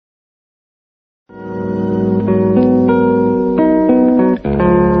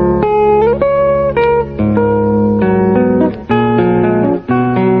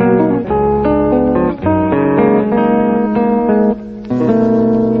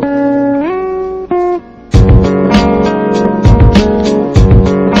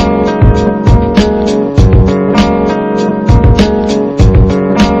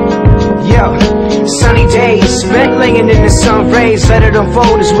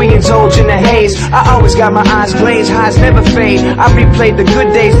unfold as we indulge in the haze. I always got my eyes glazed, highs never fade. I replayed the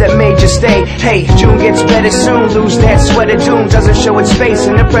good days that made you stay. Hey, June gets better soon, lose that sweater doom. Doesn't show its face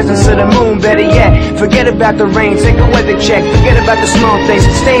in the presence of the moon. Better yet, forget about the rain, take a weather check. Forget about the small things,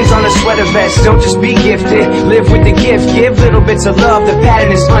 stains on a sweater vest. Don't just be gifted, live with the gift. Give little bits of love, the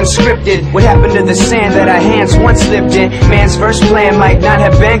pattern is unscripted. What happened to the sand that our hands once lived in? Man's first plan might not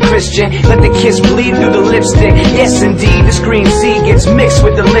have been Christian. Let the kiss bleed through the lipstick. Yes indeed, this green sea gets mixed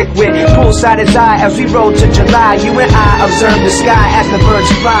with the liquid. Poolside his eye as we roll to July. You and I observe the sky as the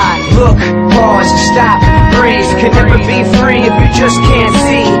birds fly. Look, pause, stop, breathe. Can never be free if you just can't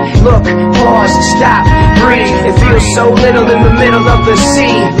see. Look, pause, stop, breathe. It feels so little in the middle of the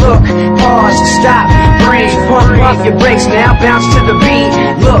sea. Look, pause, stop, breathe. Pump your brakes now, bounce to the beat.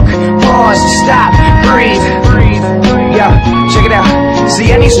 Look, pause, stop, breathe. Yo, check it out.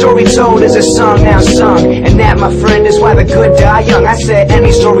 See, any story told is a song now sung, and that, my friend, is why the good die young. I said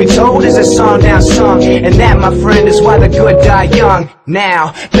any story told is a song now sung, and that, my friend, is why the good die young.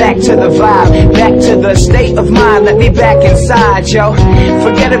 Now, back to the vibe, back to the state of mind. Let me back inside, yo.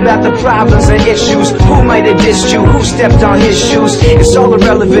 Forget about the problems and issues. Who might have dissed you? Who stepped on his shoes? It's all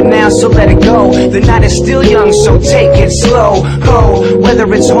irrelevant now, so let it go. The night is still young, so take it slow. Oh,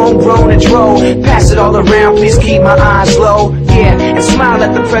 whether it's homegrown or dro, pass it all around, please keep my eyes low. Yeah, and smile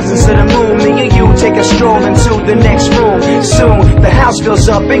at the presence of the moon. Me and you take a stroll into the next room. Soon, the house fills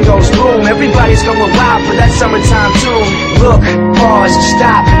up and goes boom. Everybody's going wild for that summertime tune. Look, pause,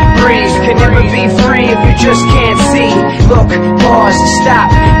 stop, breathe. Can never be free if you just can't see. Look, pause,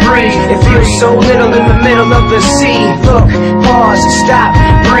 stop, breathe. It feels so little in the middle of the sea. Look, pause, stop,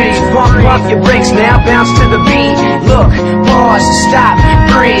 breathe. Pump your brakes now, bounce to the beat. Look, pause, stop,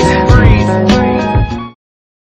 breathe.